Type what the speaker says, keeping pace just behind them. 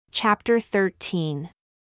Chapter 13.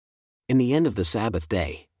 In the end of the Sabbath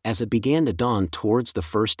day, as it began to dawn towards the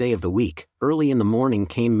first day of the week, early in the morning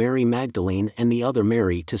came Mary Magdalene and the other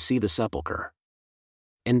Mary to see the sepulchre.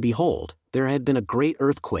 And behold, there had been a great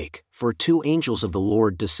earthquake, for 2 angels of the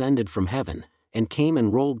Lord descended from heaven, and came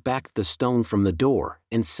and rolled back the stone from the door,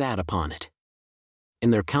 and sat upon it.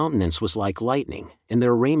 And their countenance was like lightning, and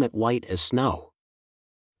their raiment white as snow.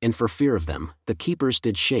 And for fear of them, the keepers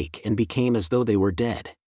did shake and became as though they were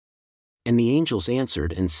dead. And the angels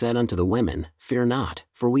answered and said unto the women, Fear not,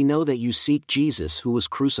 for we know that you seek Jesus who was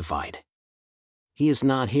crucified. He is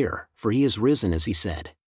not here, for he is risen as he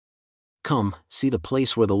said. Come, see the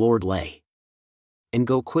place where the Lord lay. And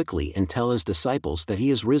go quickly and tell his disciples that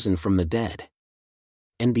he is risen from the dead.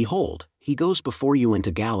 And behold, he goes before you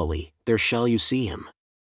into Galilee, there shall you see him.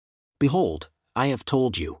 Behold, I have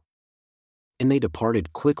told you. And they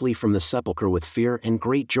departed quickly from the sepulchre with fear and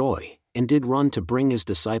great joy, and did run to bring his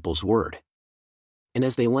disciples word. And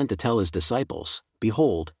as they went to tell his disciples,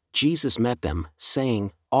 behold, Jesus met them,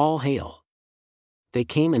 saying, All hail. They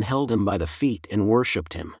came and held him by the feet and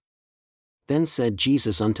worshipped him. Then said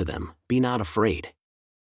Jesus unto them, Be not afraid.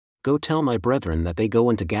 Go tell my brethren that they go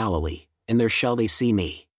into Galilee, and there shall they see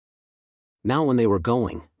me. Now when they were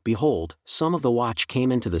going, behold, some of the watch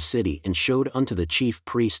came into the city and showed unto the chief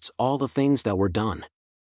priests all the things that were done.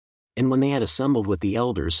 And when they had assembled with the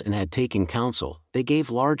elders and had taken counsel, they gave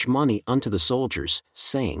large money unto the soldiers,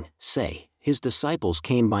 saying, Say, his disciples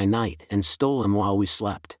came by night and stole him while we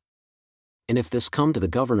slept. And if this come to the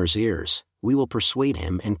governor's ears, we will persuade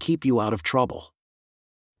him and keep you out of trouble.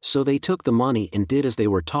 So they took the money and did as they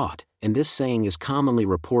were taught, and this saying is commonly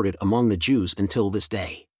reported among the Jews until this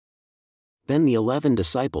day. Then the 11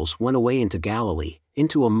 disciples went away into Galilee,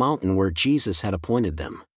 into a mountain where Jesus had appointed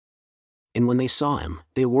them. And when they saw him,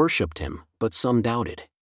 they worshipped him, but some doubted.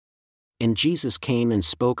 And Jesus came and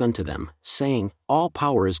spoke unto them, saying, All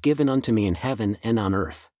power is given unto me in heaven and on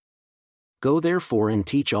earth. Go therefore and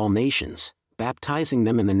teach all nations, baptizing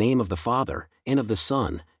them in the name of the Father, and of the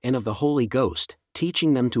Son, and of the Holy Ghost,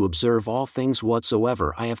 teaching them to observe all things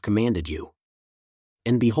whatsoever I have commanded you.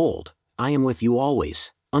 And behold, I am with you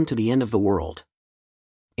always, unto the end of the world.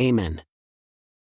 Amen.